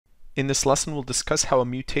In this lesson, we'll discuss how a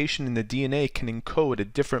mutation in the DNA can encode a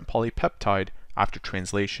different polypeptide after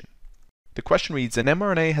translation. The question reads, an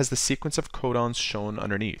mRNA has the sequence of codons shown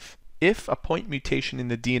underneath. If a point mutation in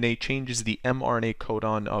the DNA changes the mRNA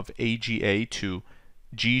codon of AGA to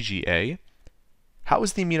GGA, how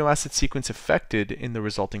is the amino acid sequence affected in the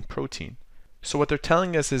resulting protein? So what they're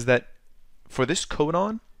telling us is that for this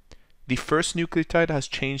codon, the first nucleotide has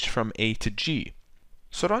changed from A to G.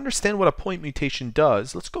 So to understand what a point mutation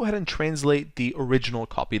does, let's go ahead and translate the original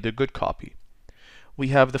copy, the good copy. We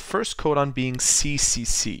have the first codon being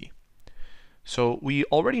CCC. So we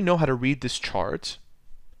already know how to read this chart.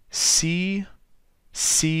 C,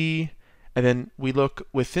 C, and then we look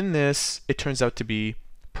within this, it turns out to be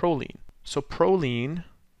proline. So proline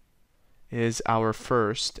is our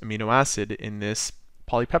first amino acid in this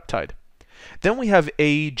polypeptide. Then we have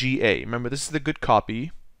AGA. Remember, this is the good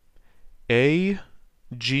copy. A,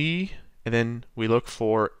 G, and then we look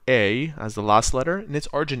for A as the last letter, and it's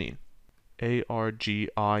arginine. A-R-G-I-N-I-N-E.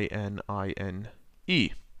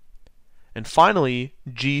 And finally,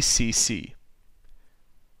 GCC.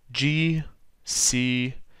 G,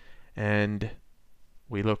 C, and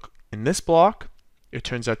we look in this block, it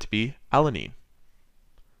turns out to be alanine.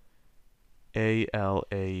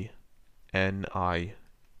 A-L-A-N-I-N-E.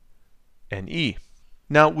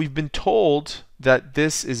 Now, we've been told that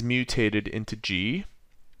this is mutated into G,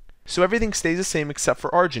 so everything stays the same except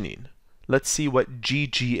for arginine. Let's see what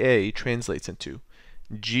GGA translates into.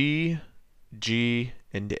 G, G,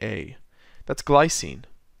 and A. That's glycine.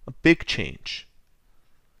 A big change.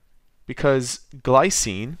 Because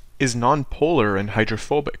glycine is nonpolar and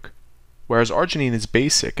hydrophobic, whereas arginine is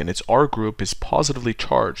basic and its R group is positively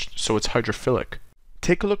charged, so it's hydrophilic.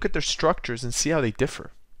 Take a look at their structures and see how they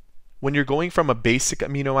differ. When you're going from a basic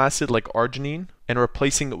amino acid like arginine and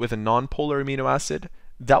replacing it with a nonpolar amino acid,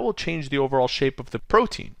 that will change the overall shape of the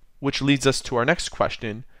protein, which leads us to our next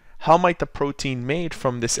question: how might the protein made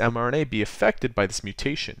from this mRNA be affected by this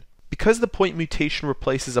mutation? Because the point mutation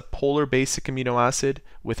replaces a polar basic amino acid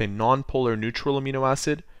with a nonpolar neutral amino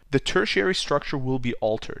acid, the tertiary structure will be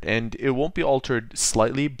altered, and it won't be altered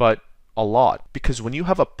slightly, but a lot. Because when you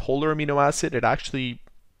have a polar amino acid, it actually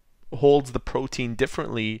holds the protein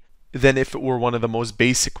differently than if it were one of the most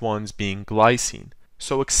basic ones, being glycine.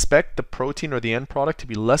 So expect the protein or the end product to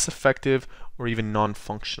be less effective or even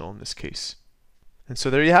non-functional in this case. And so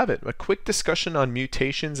there you have it, a quick discussion on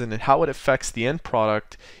mutations and how it affects the end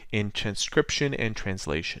product in transcription and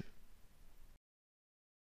translation.